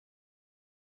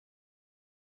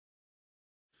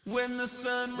When the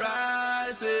sun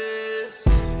rises,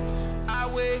 I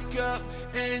wake up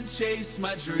and chase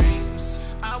my dreams.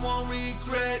 I won't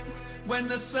regret when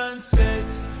the sun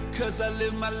sets, 'cause I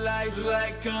live my life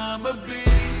like I'm a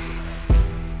beast.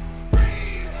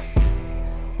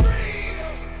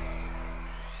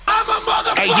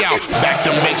 Hey yo, back to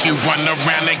make you run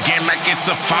around again like it's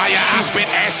a fire. I spit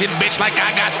acid, bitch, like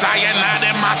I got cyanide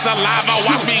in my saliva.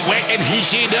 Watch me wet and heat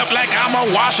shit up like I'm a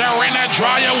washer and a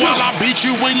dryer, while I beat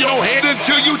you in your head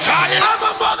until you tired. I'm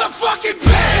a motherfucking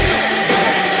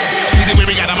beast. See the way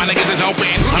we got all my niggas is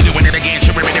open. I'm doing it again,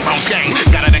 tripping in the bone stain.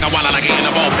 Got a nigga while I get in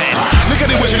the bullpen. Nigga,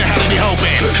 they wishing it, how they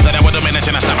hoping that I would've managed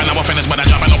and I stop and I will finish, but I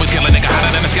drop and always kill a nigga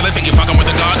hotter than a skillet. Think you fucking with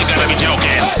the guard, you gotta be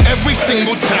joking. Every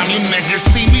single time you niggas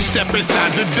see me step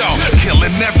inside the door,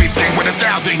 killing everything with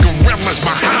 1,000 gorillas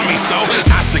behind me. So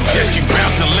I suggest you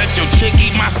bounce and let your chick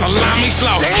eat my salami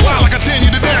slow. While I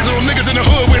continue to dance on niggas in the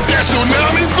hood with that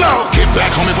tsunami flow. Get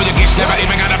back, homie, before you get stabbed. I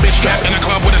even got a bitch strapped in a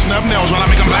club with a snub nose, while I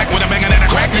make 'em black with a banger and a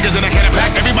crack. Niggas in a head and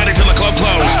pack, everybody till the club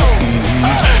closed.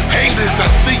 Haters, I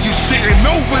see you sitting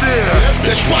over there.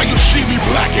 That's why you see me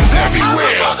blacking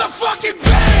everywhere. I'm a motherfucking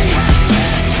beast.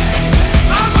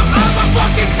 I'm a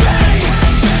fucking beast.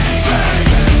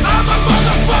 I'm a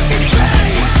motherfucking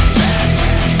beast.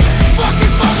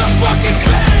 Fucking motherfucking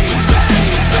beast.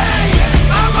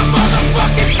 I'm a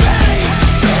motherfucking beast.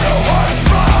 You know what's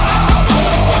wrong? I'm a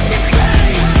motherfucking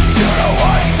beast. You know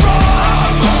what's wrong? I'm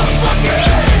a motherfucking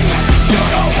beast. You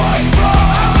know what's wrong?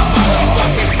 I'm a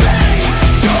motherfucking beast.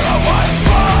 You know what's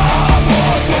wrong?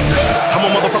 I'm a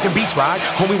motherfucking beast ride.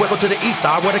 Homie, welcome to the east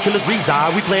side where the killers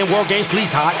reside. We playing world games,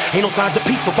 please hide. Ain't no signs of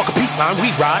peace, so fuck a peace sign,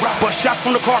 we ride. But shots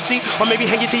from the car seat, or maybe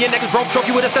hang you to your neck is broke, choke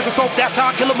you with a stethoscope. That's how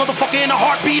I kill a motherfucker in a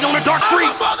heartbeat on a dark street.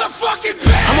 I'm a motherfucking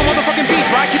beast. I'm a motherfucking beast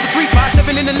ride. Keep it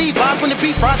 357 in the Levi's when the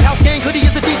beat fries. House gang hoodie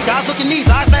is the D-skies. Look in these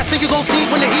eyes, last thing you gon' see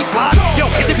when the heat flies. Yo,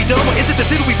 is it be dumb or is it the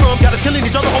city we from? Got us killing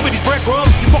each other over these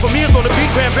breadcrumbs. You fuck with me, it's gonna be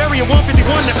cranberry and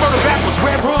 151. That's murder backwards,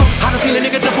 red rum. I done seen a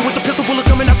nigga double with the pistol bullet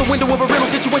coming out the window of a rental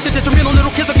situation. Detrimental,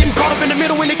 little kids are getting caught up in the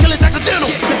middle when they kill it's accidental.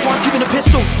 That's why I'm keeping a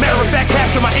pistol. Matter of fact,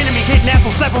 capture my enemy, kidnap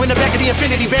him, slap him in the back of the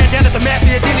infinity. Bandana's to mask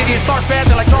the identity and start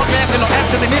spazzing like Charles Manson or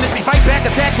absolute innocence. Fight back,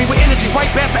 attack me with energy,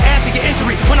 right back to add to your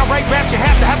injury. When I write raps, you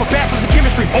have to have a bachelor's in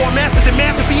chemistry or a master's in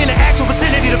math to be in the actual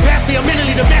vicinity. To pass me a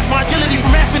mentally, to match my agility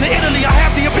from Aspen to Italy. I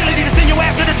have the ability to send you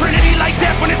ass to the Trinity like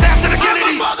death when it's after the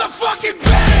Kennedys. I'm a motherfucking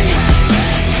beast.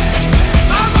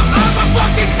 I'm a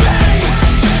fucking beast.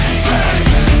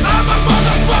 I'm a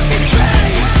motherfucking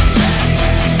beast.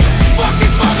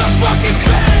 Fucking motherfucking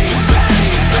beast.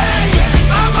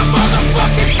 I'm a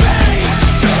motherfucking beast.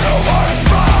 You know what's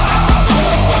wrong? I'm a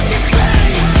motherfucking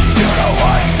beast. You know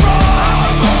what's wrong? I'm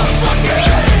a motherfucking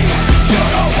beast. You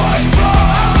know what's wrong?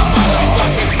 I'm a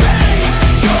motherfucking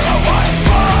beast. You know what's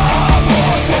wrong?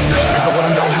 People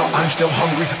wanna know how I'm still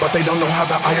hungry, but they don't know how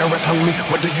the IRS hung me.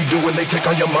 What do you do when they take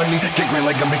all your money? Get green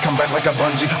like Gumby, come back like a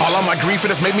bungee. All of my grief, it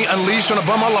has made me unleash on a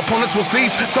bum, all opponents will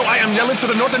cease. So I am yelling to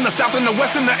the north and the south and the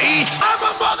west and the east. I'm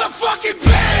a motherfucking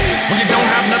beast. When you don't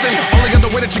have nothing, only other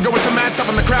way that you go is to match up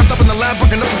in the craft, up in the lab,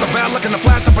 working up to the bad luck and the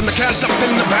flash up in the cash, up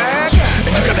in the bag.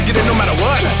 And you gotta get it no matter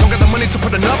what. Don't got the money to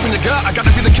put enough in your gut. I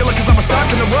gotta be the killer cause I'm a stock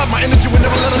in the rub. My energy will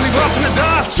never let them leave us in the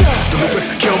dust. The lupus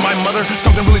killed my mother,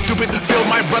 something really stupid filled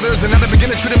my brothers. And now they begin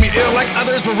to treat me ill like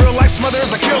others. When real life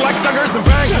smothers, I kill like thuggers and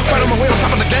bang. Fight on my way on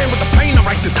top of the game with the pain. I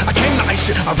write this, I came to ice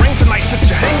shit. I rain tonight, since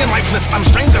you're hanging lifeless. I'm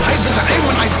strange and hype, bitch, I aim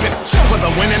when I spit. For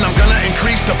the winning, I'm gonna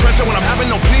increase the pressure when I'm having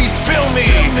no peace. Feel me,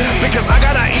 because I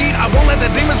gotta eat, I won't let the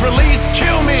demons release.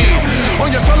 Kill me,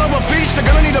 on your solo of feast, you're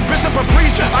gonna need a bishop or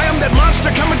priest. I am that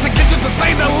monster coming to get you, to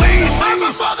say the least. I'm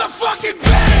a motherfucking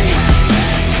beast.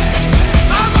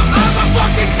 I'm a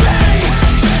fucking beast.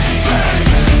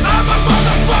 I'm a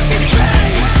motherfucking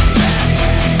beast.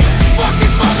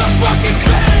 Fucking motherfucking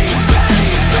beast.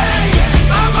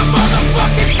 I'm a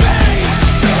motherfucking beast.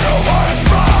 You know what's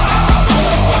wrong? I'm a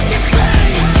motherfucking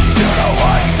beast. You know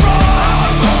what's wrong? I'm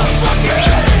a motherfucking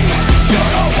beast. You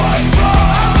know what's wrong?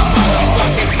 I'm a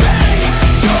motherfucking beast.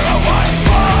 You know what's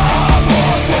wrong? I'm a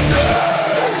motherfucking beast.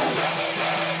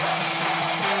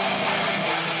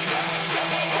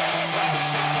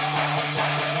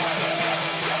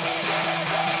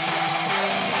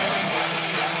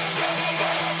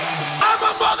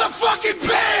 Motherfucking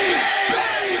bass!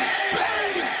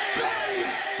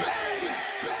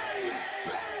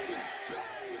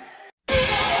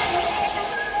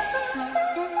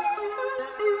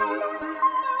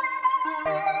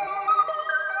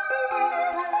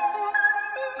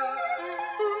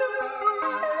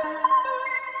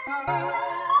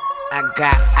 I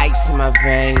got ice in my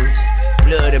veins,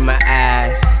 blood in my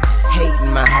eyes, hate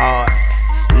in my heart,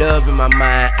 love in my my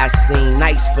mind, I seen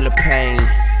nights full of pain.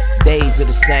 Days are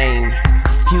the same.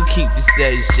 You keep the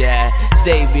sunshine,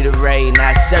 save me the rain.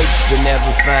 I search but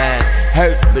never find,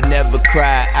 hurt but never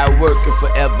cry. I work and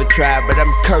forever try, but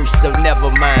I'm cursed, so never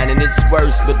mind. And it's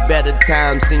worse, but better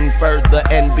times seem further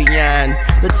and beyond.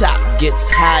 The top gets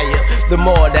higher, the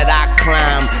more that I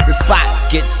climb. The spot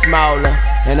gets smaller,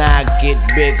 and I get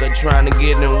bigger, trying to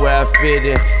get in where I fit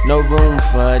in. No room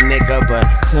for a nigga, but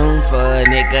soon for a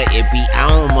nigga it be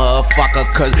on, motherfucker.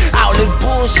 Cause all this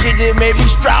bullshit, it made me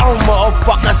strong,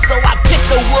 motherfucker. So I pick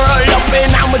the world up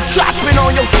and I'ma drop it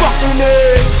on your fucking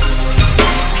head.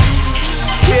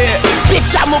 Yeah,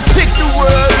 bitch, I'ma pick the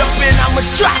world up and I'ma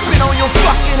drop it on your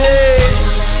fucking head.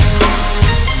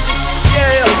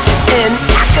 Yeah, and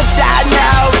I could die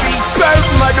now, rebirth,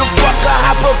 motherfucker.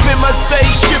 Hop up in my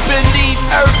spaceship and leave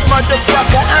Earth,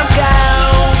 motherfucker. I'm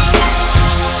gone,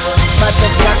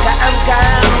 motherfucker, I'm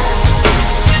gone.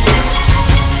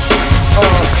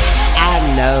 I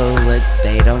know what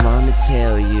they don't wanna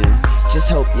tell you. Just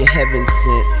hope you're heaven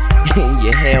sent and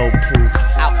you're hell proof.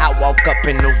 I walk up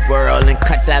in the world and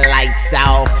cut the lights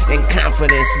off, and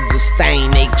confidence is a stain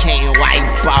they can't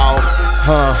wipe off.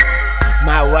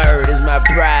 My word is my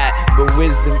pride, but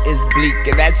wisdom is bleak,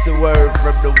 and that's a word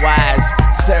from the wise.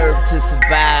 Served to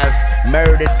survive,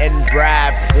 murdered and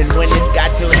bribed, and when it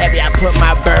got too heavy I put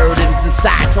my burdens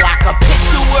aside so I could pick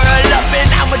the world up and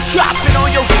I'ma drop it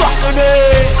on your fucking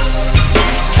head.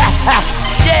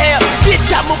 Yeah, bitch,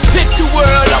 I'ma pick the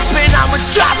world up and I'ma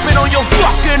drop it on your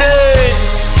fucking head.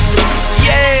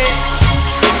 Yeah,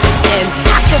 and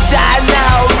I could die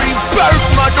now, rebirth,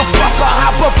 motherfucker.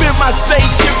 Hop up in my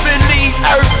spaceship and leave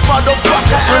Earth,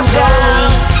 motherfucker. I'm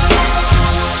gone,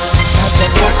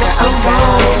 motherfucker, I'm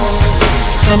gone.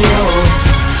 I'm gone.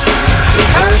 It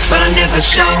hurts but I never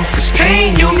show, cause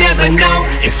pain you'll never know.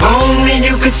 If only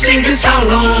you could see just how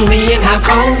lonely and how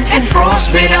cold and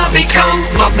frostbit I've become.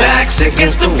 My back's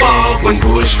against the wall when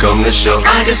push come to shove.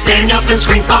 I just stand up and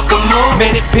scream fuck 'em all.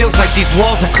 Man, it feels like these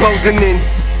walls are closing in.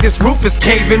 This roof is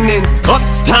caving in. Up,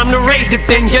 it's time to raise it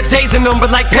then. Your days are numbered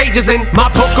like pages in my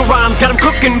book of rhymes. Got 'em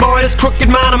cooking, boy, this crooked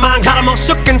mind of mine. Got 'em all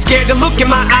shook and scared to look in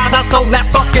my eyes. I stole that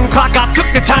fucking clock, I took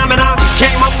the time and I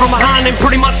came up from behind and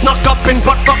pretty much snuck up and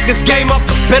fuck this game up.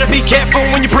 Better be careful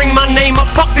when you bring my name up.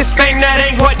 Fuck this fame, that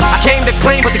ain't what I came to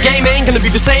claim. But the game ain't gonna be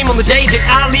the same on the day that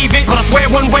I leave it. But I swear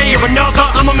one way or another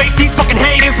I'ma make these fucking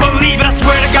haters believe it. I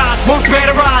swear to God, won't spare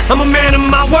to ride. I'm a man of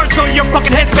my word, so your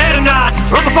fucking head's better not.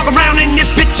 I'ma fuck around in this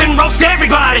bitch and roast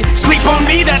everybody. Sleep on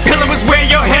me, that pillow is where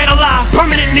your head alive.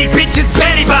 Permanently, bitch, it's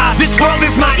Betty by. This world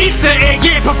is my Easter egg,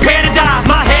 yeah, prepare to die.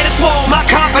 My head is swole, my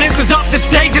confidence is up. The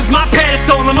stage is my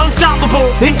pedestal, I'm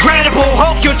unstoppable, incredible.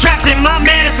 Hope you're trapped in my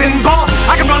medicine ball.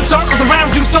 I can run circles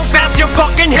around you so fast your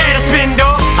fucking head is spin,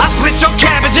 dog. I split your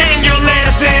cabbage and your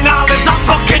lettuce and olives. I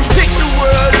fucking pick the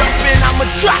world up and I'ma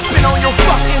drop it on your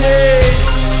fucking head.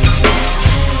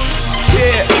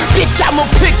 Yeah, bitch, I'ma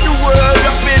pick the world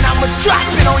up and I'ma drop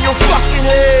it on your fucking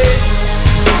head.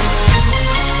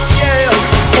 Yeah,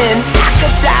 and I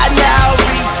could die now,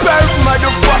 rebirth,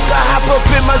 motherfucker. Hop up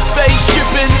in my spaceship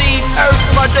and leave Earth,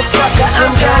 motherfucker.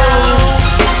 I'm gone,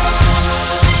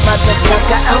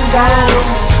 motherfucker, I'm gone.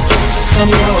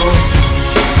 I'm gone.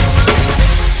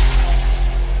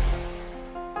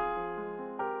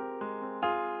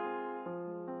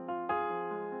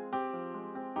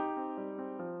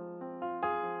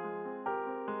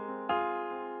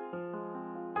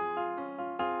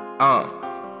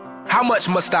 How much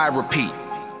must I repeat?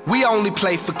 We only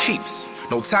play for keeps.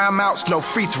 No timeouts, no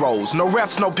free throws, no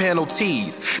refs, no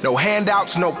penalties. No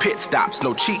handouts, no pit stops,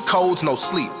 no cheat codes, no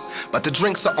sleep. But the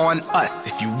drinks are on us.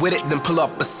 If you with it, then pull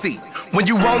up a seat. When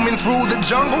you roaming through the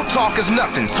jungle, talk is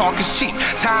nothing, talk is cheap.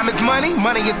 Time is money,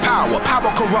 money is power.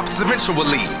 Power corrupts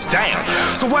eventually. Damn.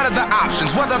 So what are the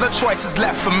options? What are the choices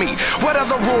left for me? What are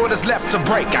the rules left to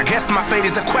break? I guess my fate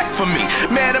is a quest for me.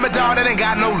 Man, I'm a dog that ain't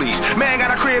got no leash. Man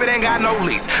got a crib, it ain't got no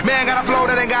lease. Man got a flow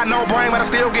that ain't got no brain, but I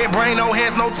still get brain, no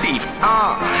hands, no teeth.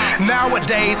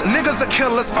 Nowadays, niggas are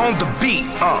killers on the beat.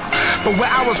 But where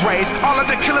I was raised, all of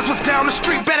the killers was down the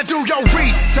street. Better do your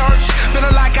research.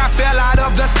 Feeling like I fell out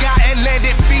of the sky and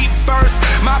landed feet first.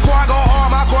 My squad go hard,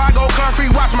 my squad go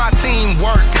country. Watch my team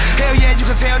work. Hell yeah, you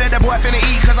can tell that the boy finna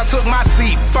eat, cause I took my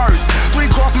seat first.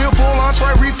 3-course meal, full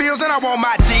entree refills, and I want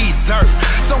my dessert.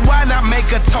 So why not make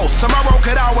a toast? Tomorrow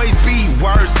could always be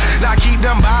worse. Now keep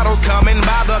them bottles coming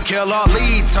by the killer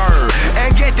leader.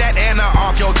 And get that Anna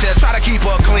off your chest, try to keep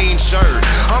a clean shirt.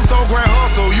 I'm so grand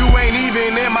hustle, you ain't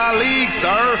even in my league,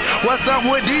 sir. What's up up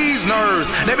with these nerds.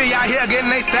 They be out here getting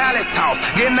they salads tossed,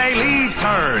 getting they leaves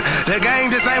turned. The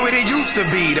game just ain't what it used to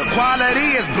be. The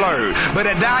quality is blurred, but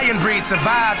a dying breed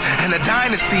survives and a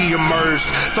dynasty emerged.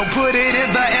 So put it in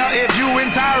the L if you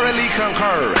entirely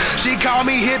concur. She called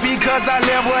me hippie cause I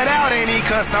live without any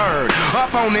concern.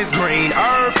 Up on this green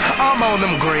earth, I'm on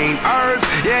them green earths.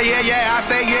 Yeah, I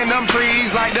stay in them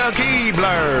trees like the key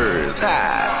blurs.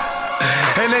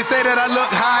 And they say that I look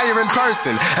higher in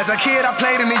person. As a kid I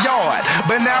played in the yard,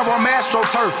 but now I'm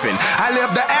astroturfing. I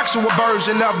live the actual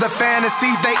version of the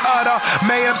fantasies they utter.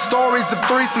 Made up stories of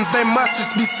threesomes, they must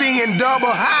just be seeing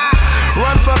double.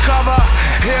 Run for cover,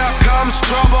 here comes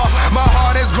trouble. My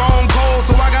heart has grown cold,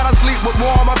 so I gotta sleep with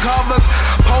warmer covers.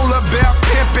 Polar bear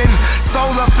pimping,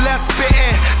 solar flesh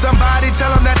spitting. Somebody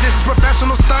tell them that this is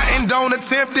professional stunting, don't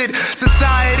attempt it.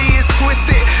 Society is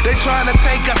twisted, they trying to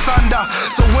take us under.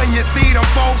 So when you see them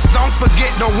folks, don't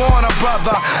forget to warn a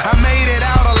brother. I made it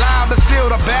out alive, but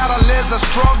still the battle is a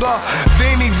struggle.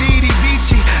 Vini, Vidi,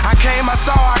 Vici, I came, I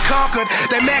saw, I conquered.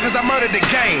 They mad cause I murdered the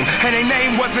game, and their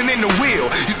name wasn't in the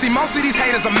wheel. You see, most of these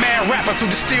haters are mad rappers who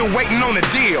just still waiting on a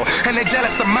deal. And they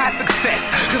jealous of my success,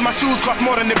 cause my shoes cost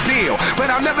more than the bill.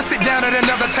 But I'll never sit down at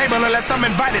another table unless I'm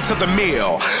invited to the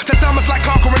meal. That's almost like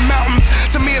conquering mountains.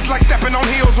 To me it's like stepping on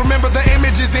hills. Remember the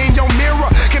images in your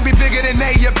mirror can be bigger than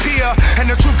they appear. And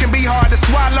the truth can be hard to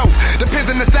swallow,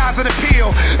 depends on the size of the pill.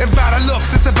 And by the looks,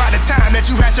 it's about the time that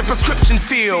you had your prescription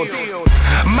filled.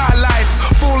 My life,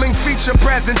 fooling feature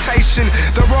presentation.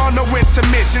 There are no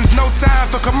intermissions, no time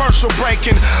for commercial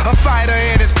breaking. A fighter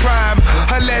in his prime,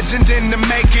 a legend in the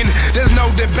making. There's no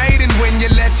debating when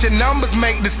you let your numbers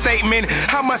make the statement.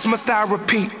 How much must I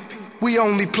repeat? We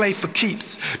only play for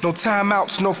keeps. No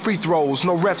timeouts, no free throws,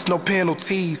 no refs, no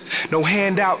penalties. No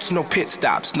handouts, no pit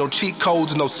stops, no cheat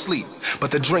codes, no sleep.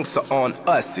 But the drinks are on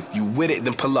us. If you with it,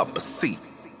 then pull up a seat.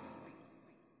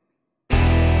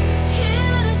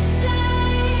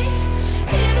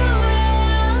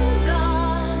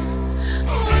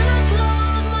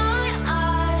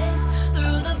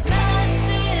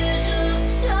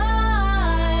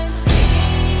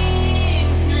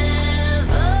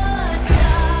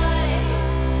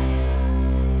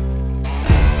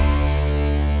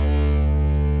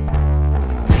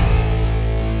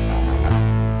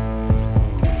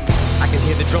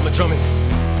 Drumming.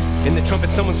 In the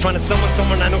trumpet, someone's trying to summon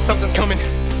someone. I know something's coming,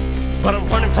 but I'm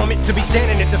running from it. To be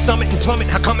standing at the summit and plummet.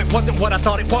 How come it wasn't what I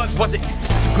thought it was? Was it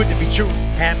too good to be true?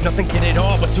 Have nothing, get it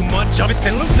all, but too much of it,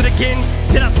 then lose it again.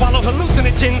 Did I swallow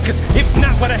hallucinogens? Cause if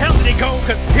not, where the hell did it go?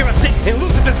 Cause here I sit in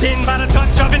Lucifer's den by the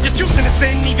touch of it, just choosing to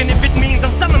sin. Even if it means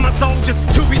I'm selling my soul just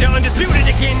to be the undisputed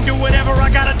again. Do whatever I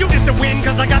gotta do just to win.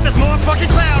 Cause I got this motherfucking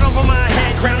cloud over my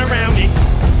head, crown around it,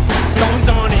 thorns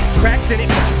on it, cracks in it,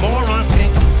 bunch of morons did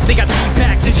it. Think I'd be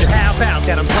back, did you? How about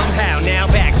that? I'm somehow now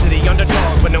back to the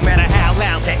underdog. But no matter how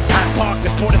loud that I bark, the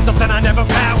sport is something I never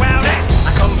bow out at.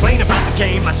 I complain about the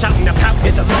game, I shout and I pout,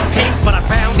 it's a love-hate. But I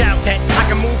found out that I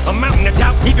can move a mountain of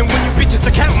doubt, even when you bitches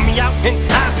are counting me out. And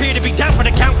I appear to be down for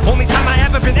the count. Only time I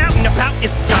ever been out and about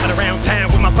is driving around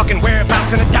town with my fucking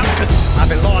whereabouts in a doubt. Cause I've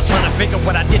been lost trying to figure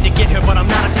what I did to get here, but I'm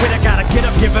not a quitter. Gotta get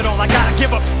up, give it all I gotta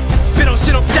give up. Spit on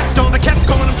shit on, stepped on, but kept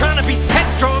going. I'm trying to be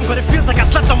headstrong, but it feels like I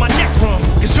slept on my neck wrong.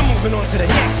 Cause you're moving on to the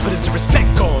next, but is the respect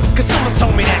gone? Cause someone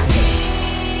told me that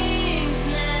dreams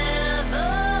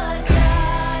never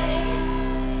die.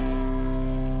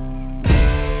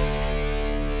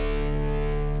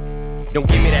 Don't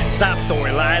give me that sob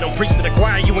story lie. Don't preach to the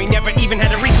choir. You ain't never even had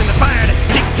to reach in the fire to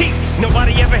dig deep.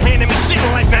 Nobody ever handed me shit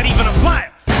in life, not even a flyer.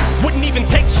 Wouldn't even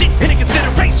take shit into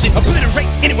consideration. Obliterate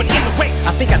anyone in the way.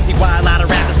 I think I see why a lot of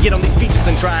rappers get on these features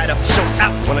and try to show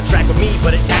out on a track with me,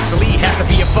 but it actually has to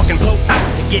be a fucking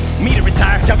blowout to get me to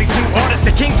retire. Tell these new artists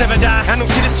the kings never die. I know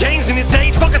shit has changed in this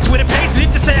age. Fuck a Twitter page, did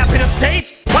it to say I've been on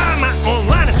stage? Why am I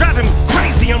online? It's driving me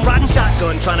crazy. I'm riding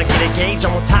shotgun, trying to get a gauge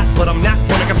on what's hot, but I'm not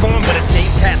wanna conform. But it's stay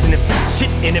passing this shit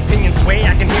in opinion sway.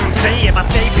 I can hear him say, if I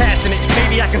stay passionate,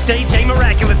 maybe I can stay J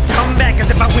miraculous. Come back as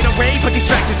if I went away, but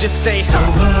detractors just say so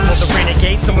much. For the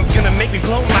renegade, someone's gonna make me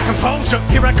blow my composure.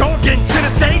 Here I go again, center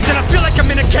stage, and I feel like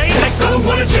I'm in a cage. Like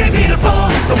someone a champion of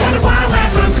force. The wonder why I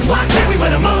laugh from, cause why can't we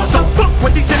win them all? So fuck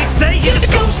what these cynics say.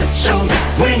 Just goes to show that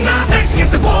when my back's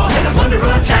against the wall and I'm under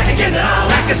attack again, and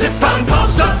I'll act as if I'm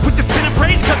posed up with the spin and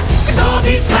praise, cause all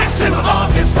these plaques in my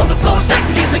office on the floor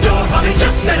stacked against the door, are they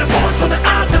just metaphors for the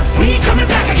odds of me coming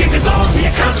back again? Cause all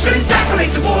the accomplishments,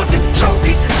 accolades, awards, and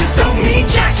trophies just don't mean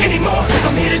jack anymore. If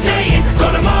I'm here today and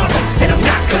gone tomorrow, and I'm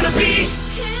not gonna be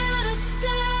Here to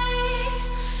stay,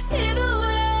 even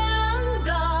when I'm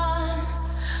gone.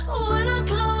 When I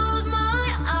close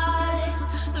my eyes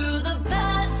through the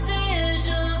passage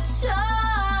of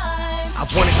time. I'll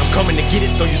bitch want it, I'm coming to get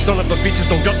it. So you son of a bitches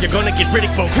don't duck, you're gonna get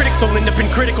ridiculed. Critics all end up in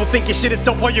critical, think your shit is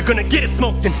dope, or you're gonna get it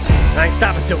smoked. And I ain't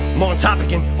stopping till I'm on top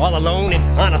again, all alone and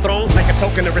on a throne, like a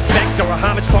token of respect or a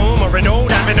homage poem or an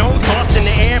ode. I've been old, tossed in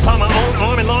the air by my own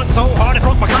arm and launched so hard it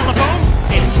broke my collarbone.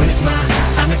 And when it's my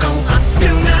time to go, I'm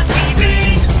still not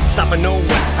leaving. Stopping nowhere,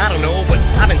 I don't know, but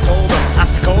I've been told an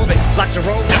obstacle that blocks your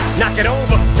road. Knock it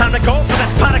over, time to go for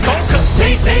that pot of gold. Cause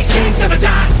they say kings never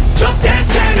die, just as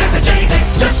Jan as the J. They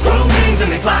just grow wings and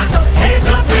they fly, so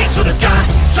hands up, reach for the sky.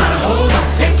 Try to hold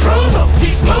up and promo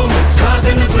these moments, cause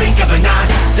in the blink of an eye,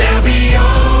 they'll be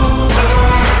over.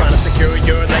 Trying to secure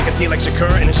your legacy like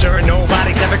Shakur and ensure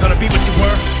nobody's ever gonna be what you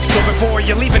were. So before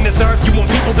you're leaving this earth, you want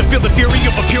people to feel the fury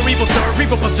of a pure evil, sir.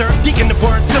 Reaper berserk, deacon the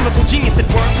word, syllable genius at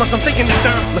work. Plus I'm thinking the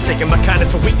third, mistaking my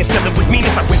kindness for weakness, killing with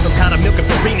meanness. I went from kind of milk and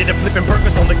farina to flipping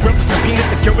burgers on the grill for some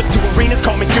peanuts. And curious to arenas,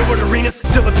 call me Gilbert Arenas.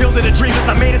 Still appeal to the dreamers,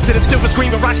 I made it to the silver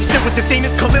screen, but Rocky still with the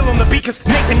themes. Khalil on the beat, cause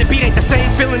making the beat ain't the same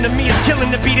feeling to me as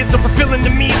killing the beat is. So fulfilling to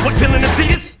me is what filling the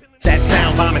seat is. That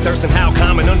sound, bombing, thirsting, how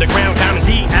common, underground, down and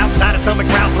deep, outside of stomach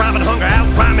ground, driving hunger out,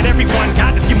 rhyming everyone.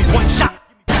 God, just give me one shot.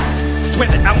 Swear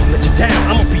that I won't let you down.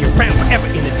 I'ma be around forever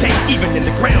in the day, even in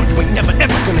the ground. You ain't never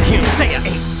ever gonna hear me say I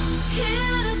ain't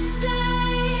Here to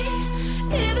stay,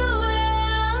 even when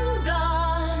I'm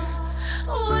gone.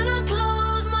 When I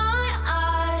close my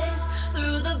eyes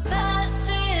through the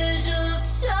passage of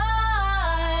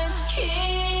time,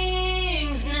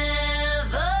 kings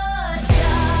never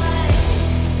die.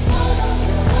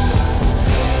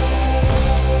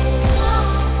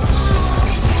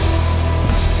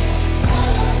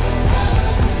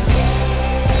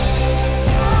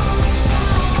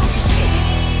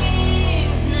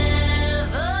 Kings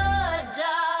never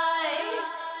die.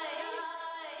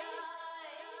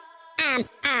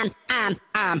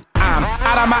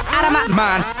 I'm out of my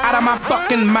mind, out of my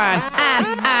fucking mind.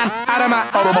 I'm out of my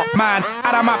mind,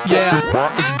 out of my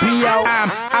it's B.O. I'm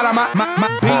out of my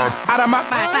beat, out of my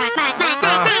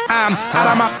I'm out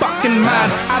of my fucking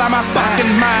mind, out of my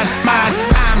fucking mind.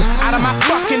 I'm out of my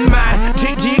fucking mind.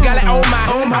 GG got it, oh my,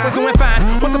 I was doing fine.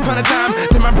 Once upon a time,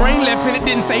 till my brain left and it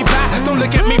didn't say bye. Don't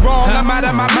look at me wrong, I'm out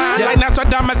of my mind. Like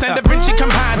Nostradamus and Da Vinci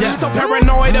combined. So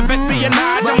paranoid of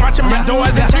espionage, I'm watching my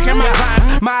doors and checking my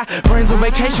lines. My brain's on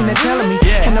vacation, they're telling me,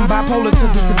 and I'm bipolar to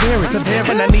the severest.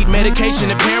 And I need medication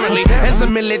apparently, and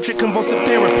some military convulsive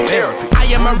therapy. I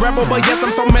am a rebel, but yes,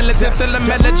 I'm so militant, still I'm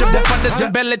eligible for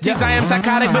disabilities. I am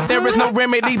psychotic, but there is no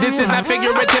remedy. This is not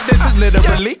figurative, this is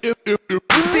literally.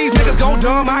 These niggas go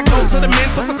dumb, I go to the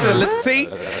mental facility.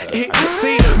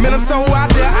 See, man, I'm so out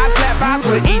there, I slap eyes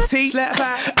with E.T.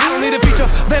 I don't need a feature,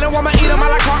 they don't want me eat them a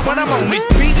la carte when I'm on this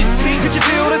beat. If you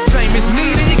feel the same as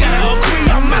me, then you gotta agree.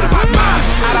 I'm out of my mind,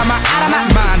 out of my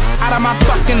mind, out of my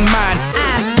fucking mind.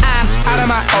 I'm out of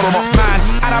my mind,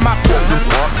 out of my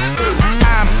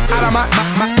I'm out of my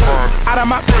out of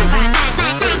my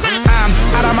I'm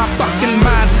out of my fucking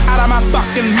mind, out of my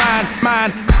fucking mind.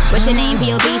 What's your name,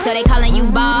 P.O.B., so they calling you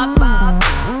Bob?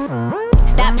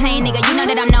 Stop playing, nigga, you know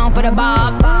that I'm known for the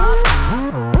Bob.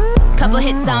 Couple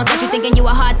hit songs, got you thinking you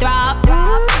a heartthrob.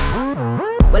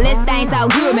 Well, this thing so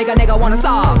good, make a nigga wanna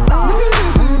solve.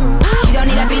 You don't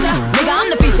need a feature, nigga, I'm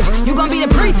the feature. You gon' be the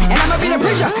priest, and I'ma be the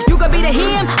preacher. You gon' be the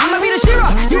him, I'ma be the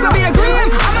Shira. You gon' be the Grim,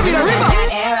 I'ma be the Reaper.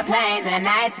 Got airplanes and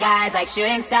night skies like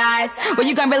shooting stars. Well,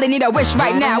 you gon' really need a wish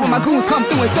right now when my goons come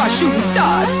through and start shooting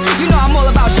stars. You know I'm all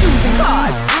about shoes and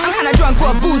cars. I'm kinda drunk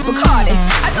for a booze Bacardi.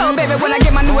 I told baby when I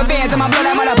get my new advance in my blood,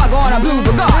 that motherfucker on a blue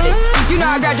Bugatti. You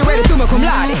know I graduated summa cum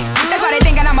laude. That's why they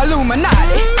thinking I'm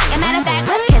Illuminati. As a matter of fact,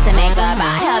 let's kiss and make up.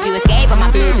 I'll help you escape from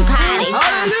my blue Ducati.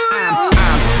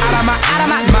 Out of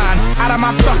my mind, out of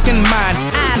my fucking mind.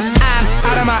 I'm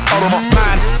out of my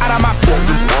mind, out of my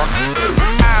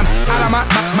I'm out of my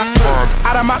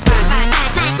out of my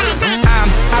I'm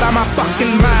out of my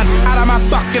fucking mind, out of my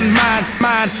fucking mind.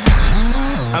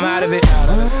 I'm out of it,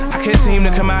 I can't seem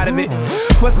to come out of it.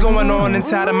 What's going on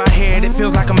inside of my head? It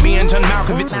feels like I'm being John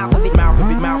Malkovich.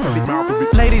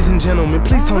 Ladies and gentlemen,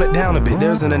 please tone it down a bit.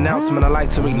 There's an announcement I'd like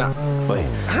to read now. Wait,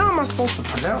 how am I supposed to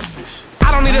pronounce this? I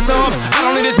don't need a sub, I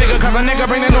don't need a speaker, cause a nigga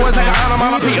bring the noise like an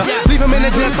onomatopoeia. Leave him in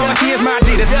the den, so he is my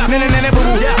Adidas. Nene,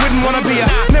 boo-boo, wouldn't wanna be a.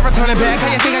 Never turning back,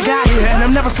 how you think I got here? And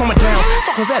I'm never slowing down.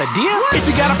 Fuck, was that a deal? If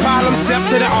you got a problem, step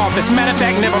to the office. Matter of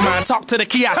fact, never mind, talk to the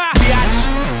kiosk. Biatch.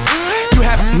 You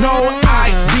have no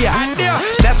idea.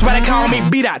 That's why they call me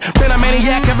B-Dot. Been a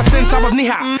maniac ever since I was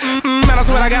knee-high. Man, I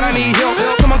swear I gotta need help.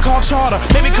 Someone call charter,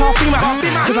 maybe call FEMA.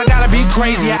 Cause I gotta be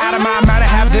crazy, out of my mind to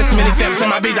have this many steps on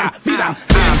my visa.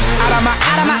 Out of my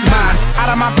mind, out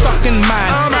of my fucking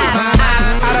mind. I'm out of my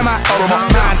mind, out of my out of my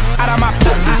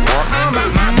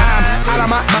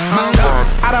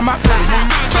out of my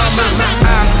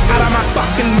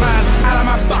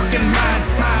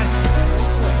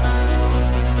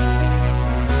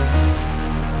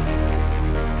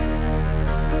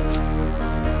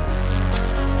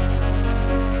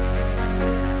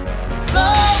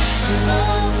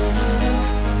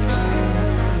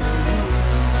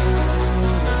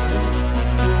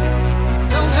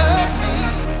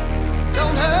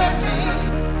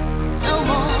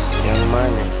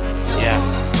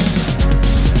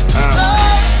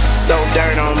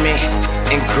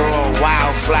and grow a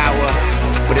wildflower.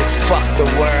 But it's fuck the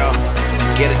world,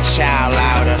 get a child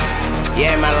out her.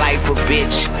 Yeah, my life a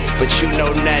bitch, but you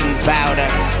know nothing about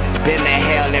her. Been to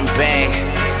hell and back,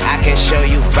 I can show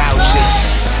you vouchers.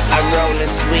 I'm rolling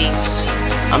sweets,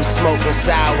 I'm smoking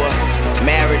sour.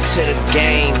 Married to the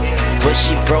game, but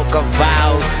she broke her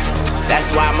vows.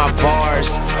 That's why my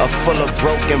bars are full of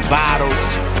broken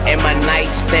bottles, and my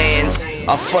nightstands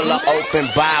are full of open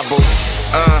Bibles.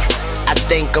 I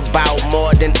think about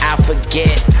more than I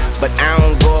forget, but I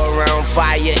don't go around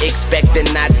fire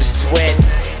expecting not to sweat.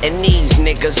 And these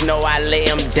niggas know I lay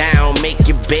them down, make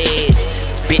your bed.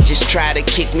 Bitches try to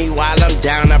kick me while I'm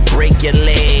down, I break your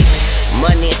leg.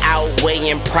 Money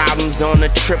outweighing problems on a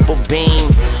triple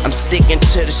beam. I'm sticking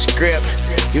to the script,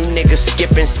 you niggas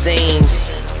skipping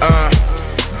scenes.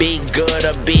 Be good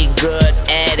or be good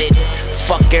at it.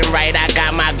 Fucking right, I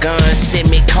got my gun,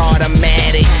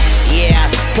 semi-automatic. Yeah,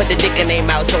 put the dick in their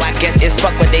mouth, so I guess it's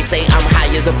fuck what they say. I'm high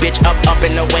as a bitch, up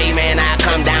and away, man. I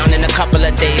come down in a couple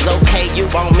of days. Okay, you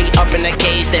want me up in a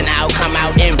cage, then I'll come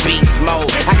out in beast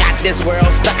mode. I got this world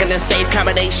stuck in a safe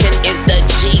combination. Is the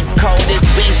G code? It's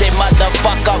Weezy,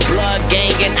 motherfucker, blood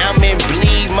gang, and I'm in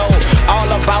bleed mode.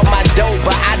 All about my dough,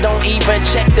 but I don't even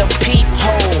check the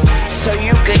peephole. So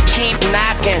you could keep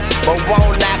knocking, but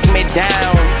won't knock me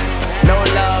down. No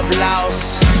love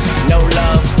lost, no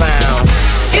love found.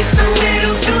 It's a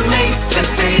little too late to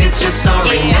say that you're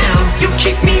sorry now. You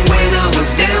kicked me when I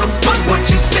was down, but what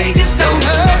you say just don't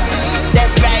hurt.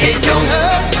 That's right, it don't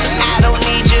hurt. I don't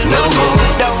need you no more.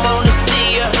 Don't wanna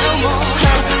see you no more.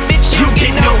 Bitch, you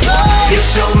get no love. You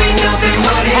show me nothing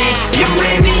but hate. You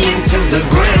ran me into the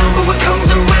ground, but what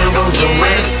comes around goes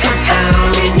around.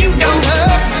 And you don't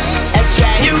hurt. That's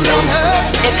right, you don't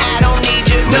hurt. And I don't need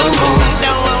you no more.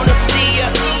 Don't wanna see you.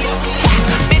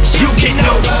 Bitch, you get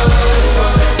no love.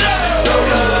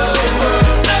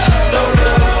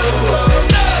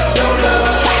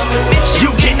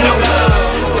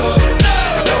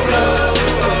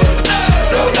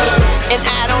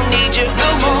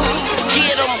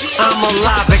 I'm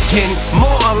alive again,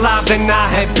 more alive than I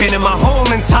have been in my whole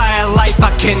entire life. I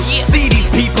can see these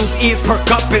people's ears perk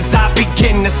up as I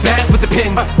begin to spaz with the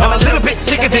pen. I'm a little bit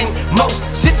sicker than most.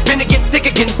 Shit's finna get thick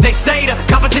again. They say the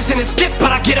competition is stiff,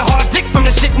 but I get a hard dick from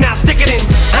the shit, now stick it in.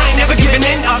 I ain't never giving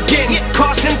in again.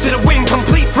 Caution to the wind,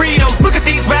 complete freedom. Look at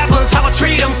these rappers, how I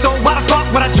treat them. So why the fuck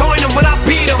would I join them when I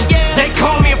beat them? They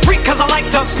call me a freak cause I like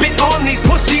to spit on these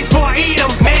pussies before I eat them.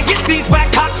 Man, get these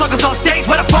whack cocksuckers off stage,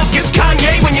 where the